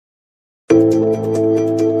Balance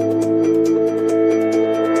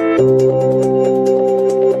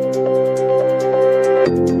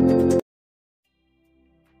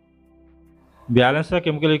the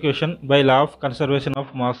chemical equation by law of conservation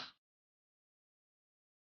of mass.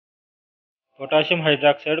 Potassium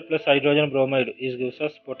hydroxide plus hydrogen bromide is gives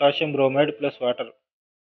us potassium bromide plus water.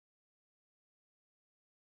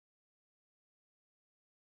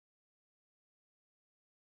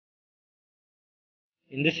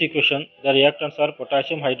 In this equation, the reactants are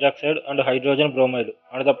potassium hydroxide and hydrogen bromide,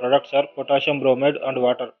 and the products are potassium bromide and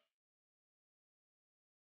water.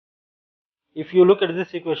 If you look at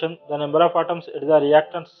this equation, the number of atoms at the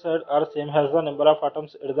reactant side are same as the number of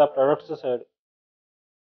atoms at the product side.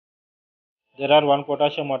 There are one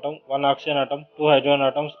potassium atom, one oxygen atom, two hydrogen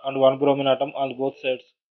atoms, and one bromine atom on both sides.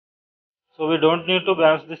 So we don't need to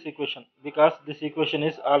balance this equation because this equation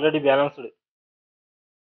is already balanced.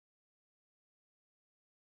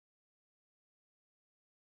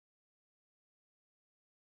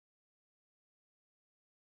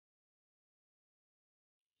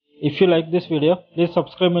 If you like this video, please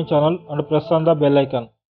subscribe my channel and press on the bell icon.